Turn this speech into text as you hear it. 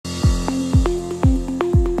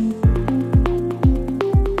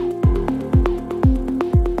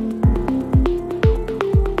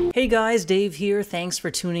guys, Dave here. Thanks for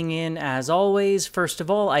tuning in as always. First of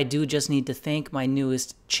all, I do just need to thank my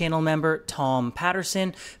newest channel member, Tom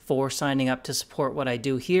Patterson, for signing up to support what I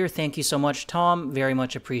do here. Thank you so much, Tom. Very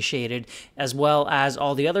much appreciated, as well as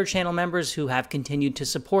all the other channel members who have continued to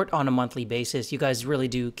support on a monthly basis. You guys really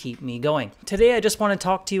do keep me going. Today, I just want to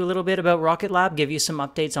talk to you a little bit about Rocket Lab, give you some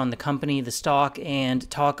updates on the company, the stock, and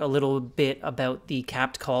talk a little bit about the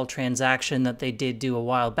capped call transaction that they did do a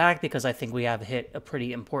while back, because I think we have hit a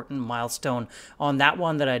pretty important milestone on that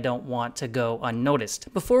one that I don't want to go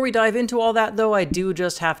unnoticed. Before we dive into all that, though, I do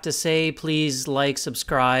just have to say, please like,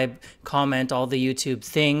 subscribe, comment, all the YouTube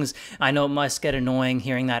things. I know it must get annoying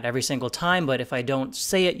hearing that every single time, but if I don't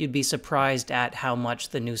say it, you'd be surprised at how much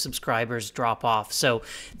the new subscribers drop off. So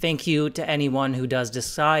thank you to anyone who does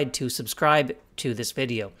decide to subscribe to this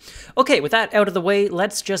video. Okay, with that out of the way,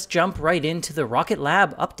 let's just jump right into the Rocket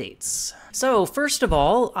Lab updates. So first of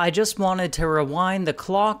all, I just wanted to rewind the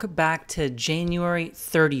clock back to January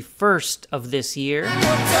 31st of this year.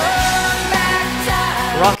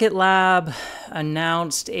 Rocket Lab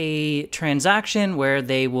announced a transaction where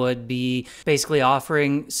they would be basically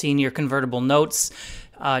offering senior convertible notes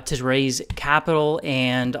to raise capital,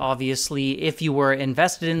 and obviously if you were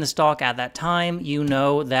invested in the stock at that time, you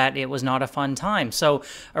know that it was not a fun time. So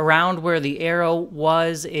around where the arrow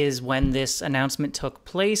was is when this announcement took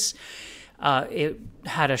place. It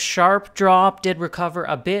had a sharp drop, did recover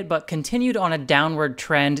a bit, but continued on a downward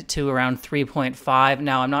trend to around 3.5.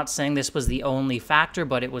 Now, I'm not saying this was the only factor,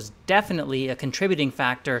 but it was definitely a contributing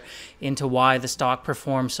factor into why the stock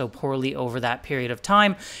performed so poorly over that period of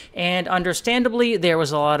time. And understandably, there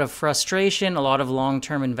was a lot of frustration, a lot of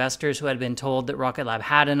long-term investors who had been told that Rocket Lab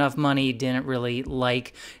had enough money, didn't really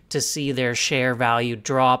like to see their share value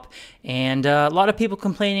drop, and a lot of people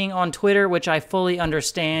complaining on Twitter, which I fully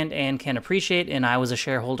understand and can appreciate, and I was a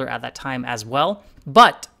shareholder at that time as well.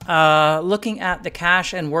 But looking at the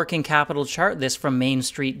cash and working capital chart, this from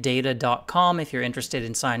MainstreetData.com, if you're interested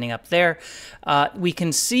in signing up there, we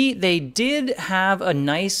can see they did have a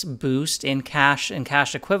nice boost in cash and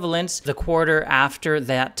cash equivalents the quarter after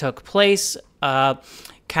that took place.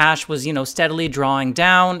 Cash was, steadily drawing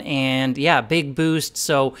down, and yeah, big boost.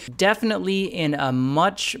 So definitely in a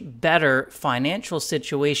much better financial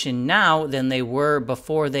situation now than they were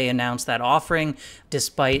before they announced that offering,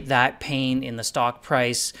 despite that pain in the stock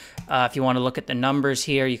price. If you want to look at the numbers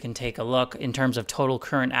here, you can take a look. In terms of total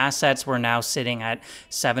current assets, we're now sitting at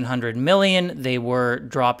 700 million. They were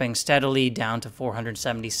dropping steadily down to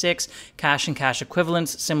 476. Cash and cash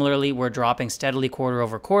equivalents, similarly, were dropping steadily quarter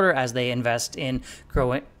over quarter as they invest in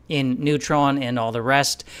growing in Neutron and all the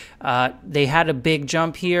rest. They had a big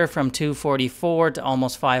jump here from 244 to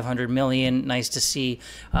almost 500 million. Nice to see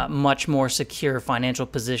much more secure financial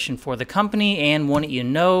position for the company. And wouldn't you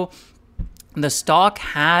know, the stock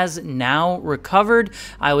has now recovered.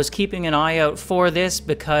 I was keeping an eye out for this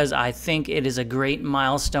because I think it is a great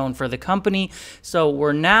milestone for the company. So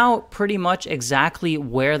we're now pretty much exactly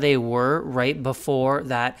where they were right before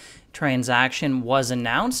that transaction was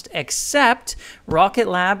announced, except Rocket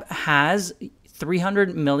Lab has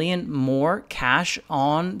 300 million more cash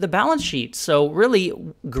on the balance sheet. So really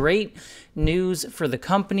great news for the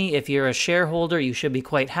company. If you're a shareholder, you should be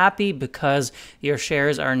quite happy because your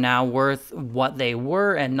shares are now worth what they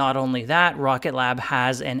were. And not only that, Rocket Lab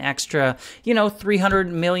has an extra,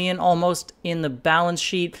 300 million almost in the balance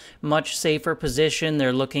sheet, much safer position.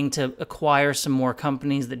 They're looking to acquire some more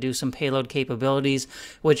companies that do some payload capabilities,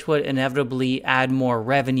 which would inevitably add more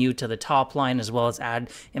revenue to the top line, as well as add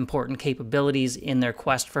important capabilities in their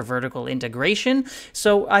quest for vertical integration.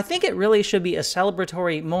 So I think it really should be a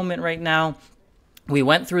celebratory moment right now. We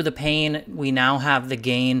went through the pain, we now have the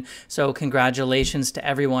gain, so congratulations to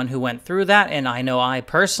everyone who went through that. And I know I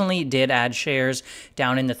personally did add shares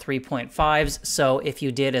down in the 3.5s, so if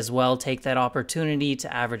you did as well, take that opportunity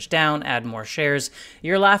to average down, add more shares.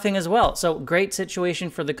 You're laughing as well. So great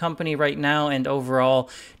situation for the company right now, and overall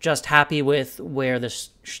just happy with where the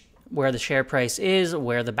share price is,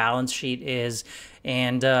 where the balance sheet is,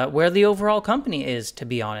 and where the overall company is, to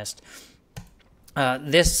be honest.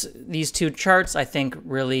 These two charts, I think,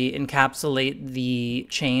 really encapsulate the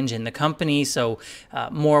change in the company. So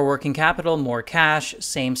more working capital, more cash,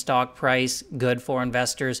 same stock price, good for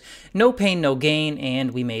investors, no pain, no gain,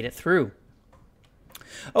 and we made it through.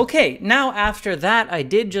 Okay, now after that, I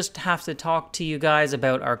did just have to talk to you guys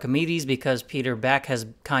about Archimedes because Peter Beck has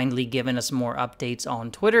kindly given us more updates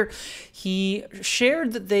on Twitter. He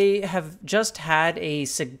shared that they have just had a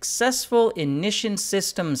successful ignition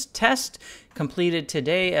systems test completed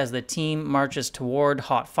today as the team marches toward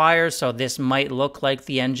hot fires. So this might look like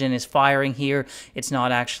the engine is firing here. It's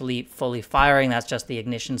not actually fully firing. That's just the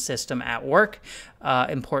ignition system at work.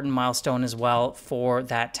 Important milestone as well for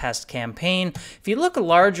that test campaign. If you look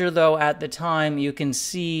larger though at the time, you can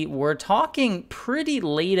see we're talking pretty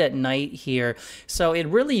late at night here. So it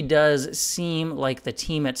really does seem like the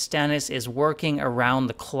team at Stennis is working around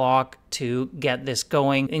the clock to get this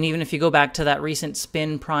going. And even if you go back to that recent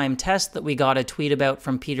spin prime test that we got a tweet about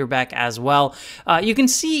from Peter Beck as well, you can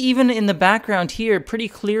see even in the background here, pretty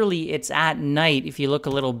clearly it's at night. If you look a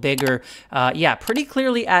little bigger, yeah, pretty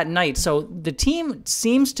clearly at night. So the team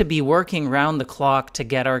seems to be working round the clock to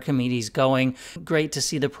get Archimedes going. Great to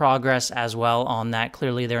see the progress as well on that.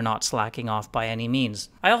 Clearly they're not slacking off by any means.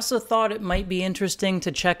 I also thought it might be interesting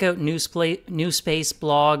to check out New Space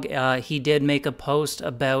blog. He did make a post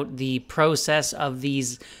about the process of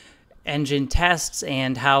these engine tests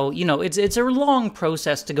and how, you know, it's a long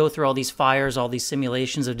process to go through all these fires, all these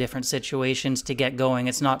simulations of different situations to get going.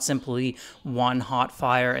 It's not simply one hot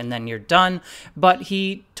fire and then you're done. But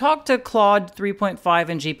he talked to Claude 3.5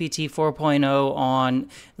 and GPT 4.0 on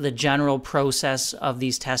the general process of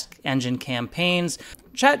these test engine campaigns.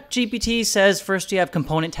 ChatGPT says first you have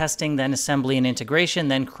component testing, then assembly and integration,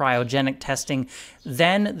 then cryogenic testing,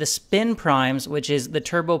 then the spin primes, which is the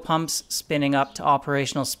turbo pumps spinning up to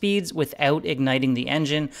operational speeds without igniting the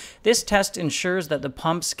engine. This test ensures that the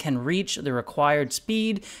pumps can reach the required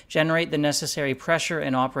speed, generate the necessary pressure,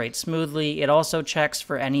 and operate smoothly. It also checks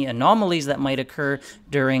for any anomalies that might occur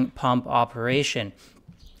during pump operation.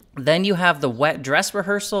 Then you have the wet dress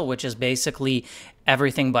rehearsal, which is basically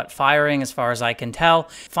everything but firing as far as I can tell.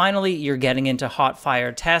 Finally, you're getting into hot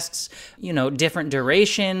fire tests, you know, different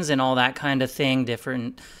durations and all that kind of thing,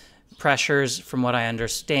 different pressures from what I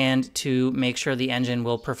understand to make sure the engine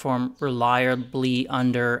will perform reliably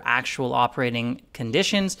under actual operating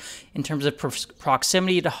conditions. In terms of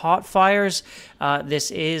proximity to hot fires, this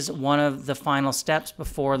is one of the final steps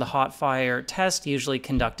before the hot fire test, usually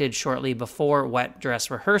conducted shortly before wet dress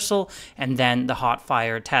rehearsal and then the hot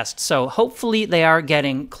fire test. So hopefully they are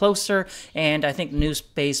getting closer, and I think New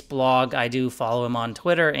Space blog, I do follow him on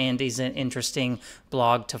Twitter, and he's an interesting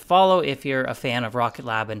blog to follow if you're a fan of Rocket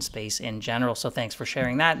Lab and space in general. So thanks for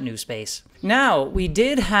sharing that, New Space. Now, we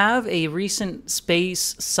did have a recent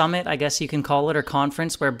space summit, I guess you can call it, or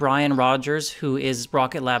conference, where Brian Rogers, who is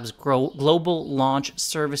Rocket Lab's Global Launch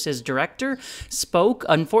Services Director, spoke.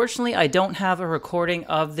 Unfortunately, I don't have a recording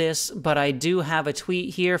of this, but I do have a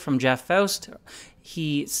tweet here from Jeff Faust.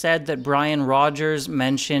 He said that Brian Rogers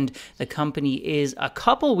mentioned the company is a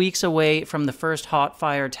couple weeks away from the first hot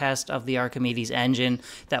fire test of the Archimedes engine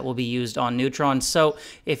that will be used on Neutron. So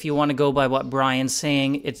if you want to go by what Brian's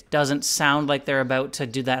saying, it doesn't sound like they're about to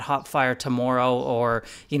do that hot fire tomorrow or,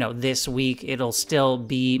 you know, this week. It'll still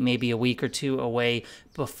be maybe a week or two away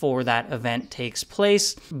before that event takes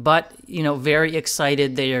place. But, you know, very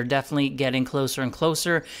excited. They are definitely getting closer and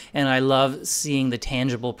closer, and I love seeing the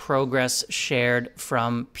tangible progress shared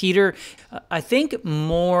from Peter. I think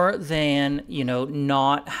more than, you know,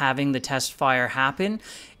 not having the test fire happen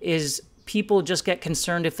is people just get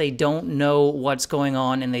concerned if they don't know what's going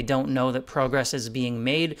on and they don't know that progress is being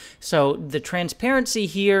made. So the transparency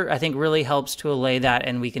here, I think, really helps to allay that,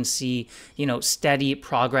 and we can see, you know, steady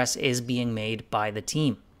progress is being made by the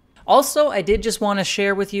team. Also, I did just want to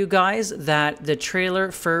share with you guys that the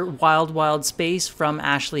trailer for Wild Wild Space from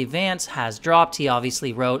Ashley Vance has dropped. He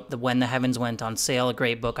obviously wrote When the Heavens Went on Sale, a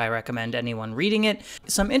great book. I recommend anyone reading it.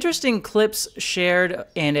 Some interesting clips shared,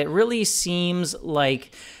 and it really seems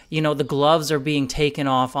like, you know, the gloves are being taken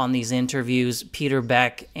off on these interviews. Peter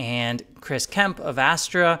Beck and Chris Kemp of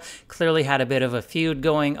Astra clearly had a bit of a feud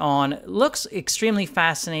going on. Looks extremely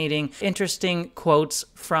fascinating. Interesting quotes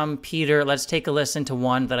from Peter. Let's take a listen to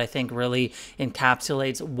one that I think really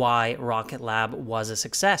encapsulates why Rocket Lab was a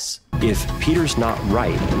success. If Peter's not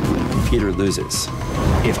right, Peter loses.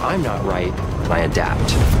 If I'm not right, I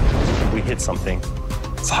adapt. We hit something.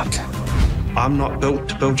 Fuck. I'm not built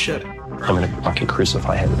to build shit. I'm gonna fucking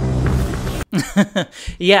crucify him.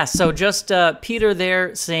 Yeah, so just Peter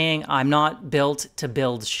there saying, I'm not built to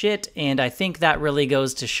build shit, and I think that really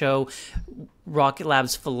goes to show Rocket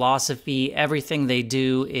Lab's philosophy. Everything they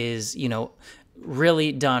do is, you know,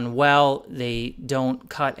 really done well. They don't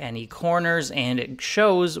cut any corners, and it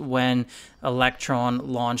shows when Electron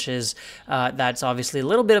launches. That's obviously a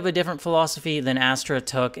little bit of a different philosophy than Astra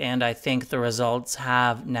took, and I think the results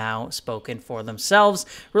have now spoken for themselves.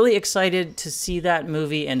 Really excited to see that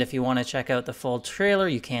movie, and if you want to check out the full trailer,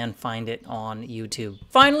 you can find it on YouTube.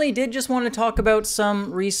 Finally, did just want to talk about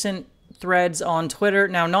some recent threads on Twitter.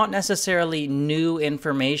 Now, not necessarily new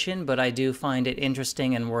information, but I do find it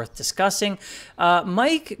interesting and worth discussing.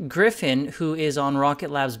 Mike Griffin, who is on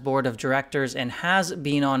Rocket Lab's board of directors and has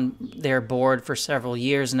been on their board for several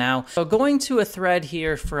years now. So going to a thread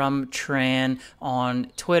here from Tran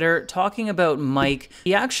on Twitter talking about Mike.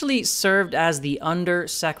 He actually served as the Under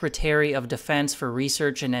Secretary of Defense for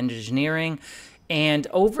Research and Engineering and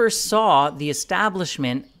oversaw the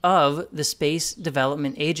establishment of the Space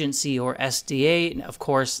Development Agency, or SDA. Of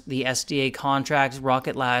course, the SDA contract,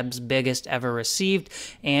 Rocket Lab's biggest ever received.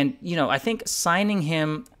 And, you know, I think signing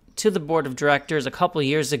him to the board of directors a couple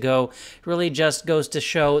years ago really just goes to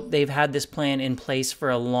show they've had this plan in place for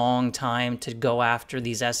a long time to go after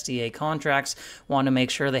these SDA contracts, want to make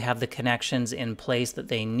sure they have the connections in place that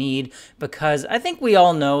they need, because I think we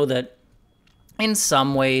all know that in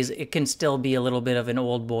some ways, it can still be a little bit of an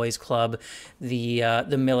old boys club. The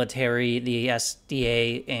military, the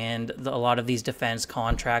SDA, and a lot of these defense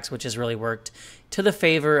contracts, which has really worked to the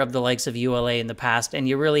favor of the likes of ULA in the past. And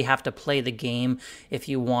you really have to play the game if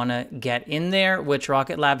you want to get in there, which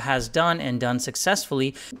Rocket Lab has done and done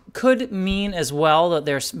successfully. Could mean as well that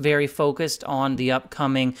they're very focused on the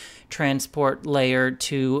upcoming Transport Layer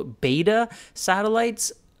 2 beta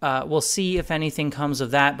satellites. We'll see if anything comes of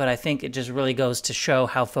that, but I think it just really goes to show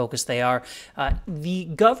how focused they are. The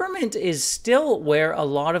government is still where a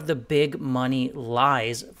lot of the big money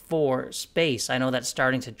lies for space. I know that's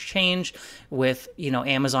starting to change with, you know,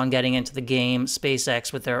 Amazon getting into the game,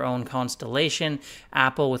 SpaceX with their own constellation,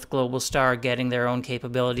 Apple with Globalstar getting their own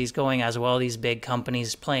capabilities going as well, these big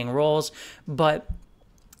companies playing roles, but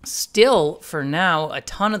still, for now, a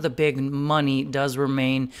ton of the big money does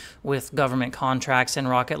remain with government contracts, and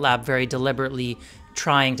Rocket Lab very deliberately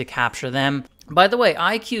trying to capture them. By the way,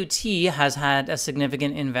 IQT has had a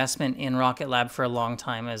significant investment in Rocket Lab for a long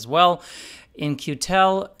time as well.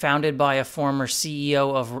 In-Q-Tel, founded by a former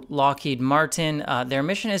CEO of Lockheed Martin, their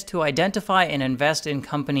mission is to identify and invest in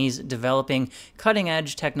companies developing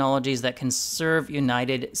cutting-edge technologies that can serve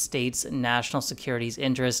United States national security's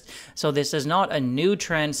interests. So this is not a new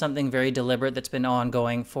trend, something very deliberate that's been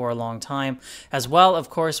ongoing for a long time. As well, of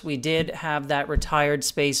course, we did have that retired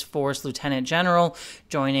Space Force Lieutenant General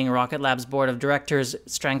joining Rocket Lab's board of directors,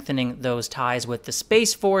 strengthening those ties with the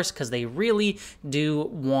Space Force, because they really do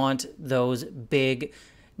want those big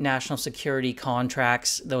national security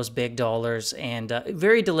contracts, those big dollars, and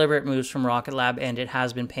very deliberate moves from Rocket Lab, and it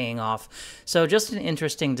has been paying off. So just an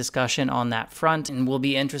interesting discussion on that front, and will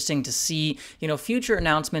be interesting to see, you know, future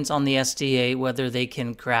announcements on the SDA, whether they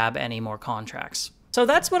can grab any more contracts. So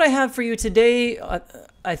that's what I have for you today.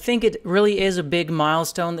 I think it really is a big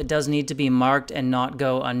milestone that does need to be marked and not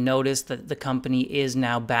go unnoticed, that the company is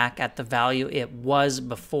now back at the value it was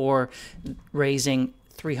before raising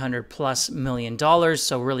 $300+ million.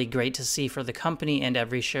 So really great to see for the company, and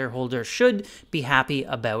every shareholder should be happy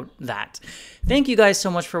about that. Thank you guys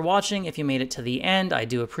so much for watching. If you made it to the end, I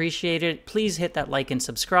do appreciate it. Please hit that like and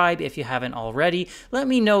subscribe if you haven't already. Let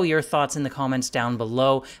me know your thoughts in the comments down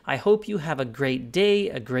below. I hope you have a great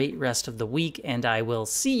day, a great rest of the week, and I will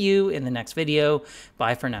see you in the next video.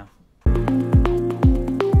 Bye for now.